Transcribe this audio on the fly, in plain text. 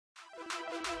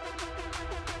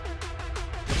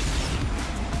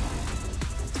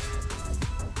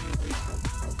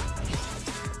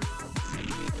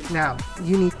Now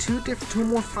you need two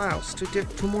more files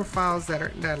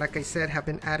that like I said have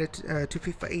been added to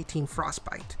FIFA 18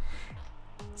 Frostbite.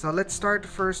 So let's start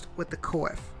first with the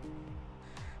Coeff.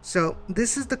 So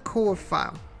this is the Coeff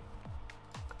file.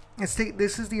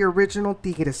 This is the original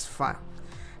Tigres file.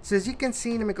 So as you can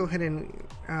see, let me go ahead and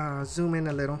zoom in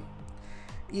a little.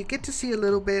 You get to see a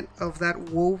little bit of that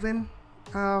woven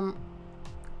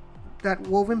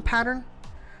pattern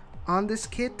on this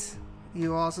kit.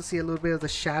 You also see a little bit of the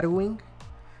shadowing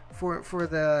for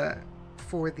the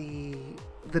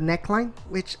neckline,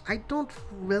 which I don't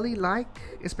really like,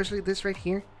 especially this right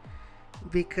here,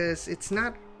 because it's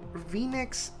not,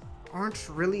 V-necks aren't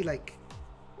really like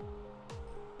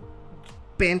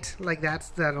bent like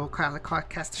that. That'll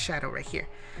cast a shadow right here,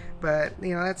 but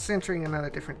you know, that's entering another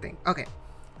different thing. Okay,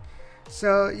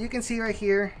 so you can see right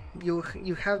here, you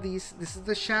have these. This is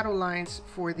the shadow lines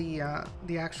for the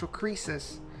actual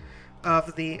creases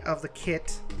of the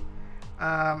kit.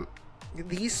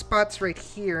 These spots right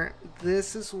here,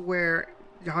 this is where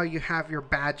how you have your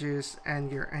badges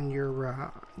and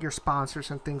your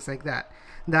sponsors and things like that.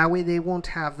 That way they won't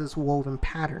have this woven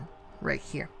pattern right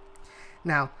here.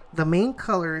 Now the main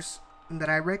colors that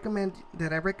I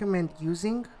recommend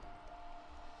using,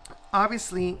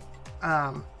 obviously,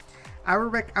 I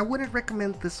wouldn't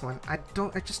recommend this one. I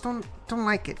just don't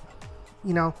like it.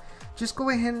 You know, just go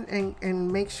ahead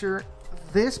and make sure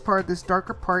this part, this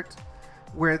darker part,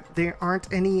 where there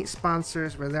aren't any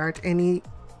sponsors, where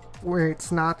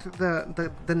it's not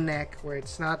the neck, where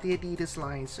it's not the Adidas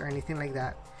lines or anything like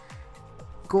that.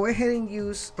 Go ahead and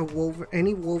use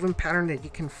any woven pattern that you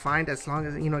can find, as long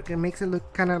as, you know, it makes it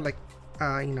look kind of like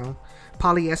you know,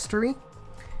 polyestery.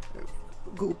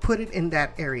 Go put it in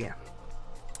that area.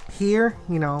 Here,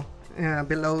 you know,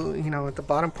 below, you know, at the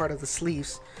bottom part of the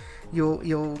sleeves,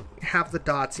 you'll have the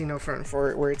dots, you know,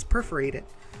 for where it's perforated,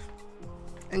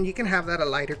 and you can have that a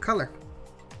lighter color.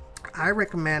 I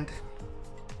recommend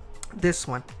this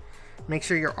one. Make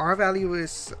sure your R value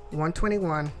is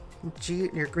 121,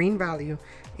 your green value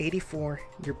 84,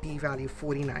 your B value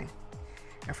 49,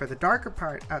 and for the darker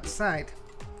part outside,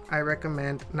 I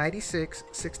recommend 96,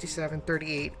 67,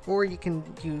 38, or you can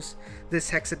use this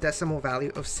hexadecimal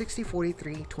value of 60,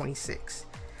 43, 26.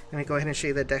 Let me go ahead and show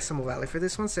you the decimal value for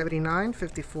this one: 79,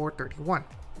 54, 31.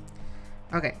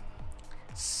 Okay,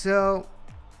 so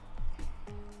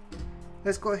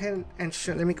let's go ahead and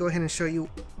let me go ahead and show you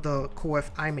the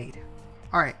Coeff I made.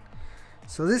 All right,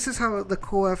 so this is how the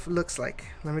Coeff looks like.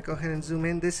 Let me go ahead and zoom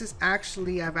in. This is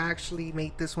actually, I've actually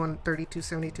made this one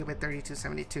 3272 by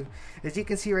 3272. As you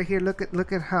can see right here, look at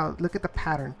the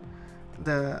pattern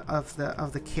of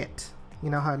the kit. You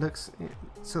know how it looks.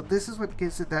 So this is what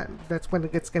gives it that. That's when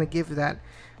it's going to give that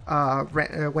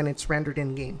when it's rendered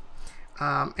in game.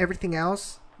 Everything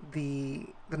else, the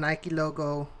Nike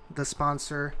logo, the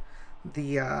sponsor,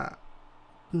 the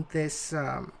this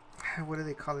what do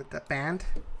they call it? The band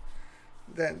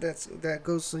that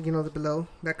goes, you know, the below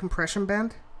that compression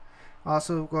band.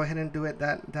 Also, go ahead and do it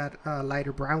that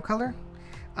lighter brown color.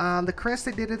 The crest,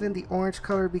 I did it in the orange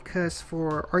color because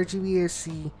for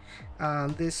RGBAC,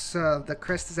 the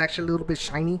crest is actually a little bit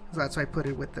shiny, so that's why I put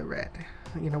it with the red,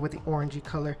 you know, with the orangey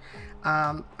color.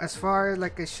 As far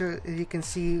like you can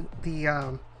see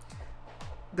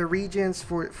the regions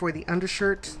for the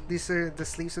undershirt. These are the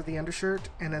sleeves of the undershirt,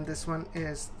 and then this one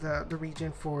is the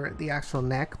region for the actual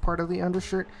neck part of the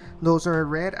undershirt. Those are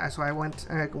red, so I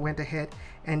went ahead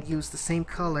and used the same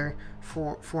color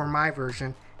for my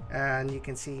version. And you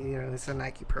can see, you know, it's a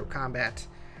Nike Pro Combat.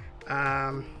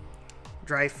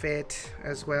 Dry fit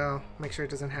as well. Make sure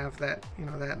it doesn't have that, you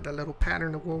know, that little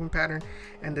pattern, the woven pattern.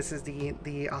 And this is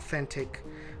the authentic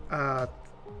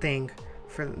thing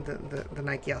for the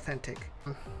Nike Authentic.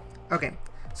 Okay,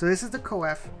 so this is the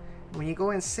Coeff. When you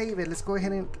go and save it, let's go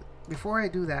ahead and, before I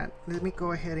do that, let me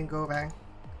go ahead and go back.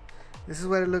 This is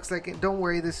what it looks like. Don't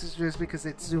worry, this is just because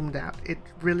it's zoomed out. It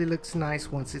really looks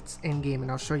nice once it's in game, and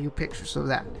I'll show you pictures of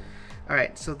that.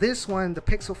 Alright, so this one, the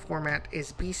pixel format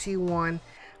is BC1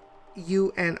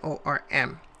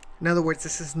 UNORM. In other words,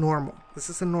 this is normal. This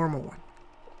is a normal one.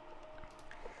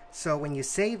 So when you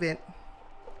save it,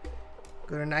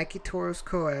 go to Nike Toros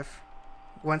Coeff.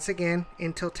 Once again,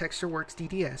 Intel TextureWorks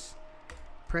DDS.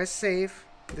 Press save.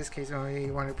 In this case,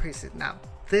 you want to press it. Now,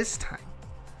 this time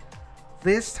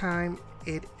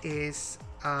it is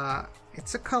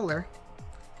it's a color,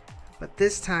 but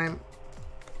this time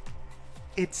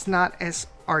it's not as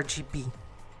RGB.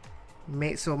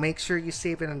 So make sure you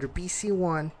save it under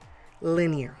BC1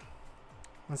 linear.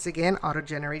 Once again, auto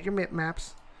generate your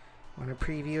bitmaps. I want to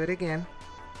preview it again.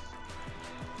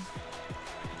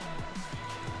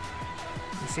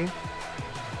 You see?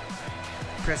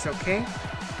 press OK,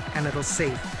 and it'll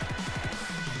save.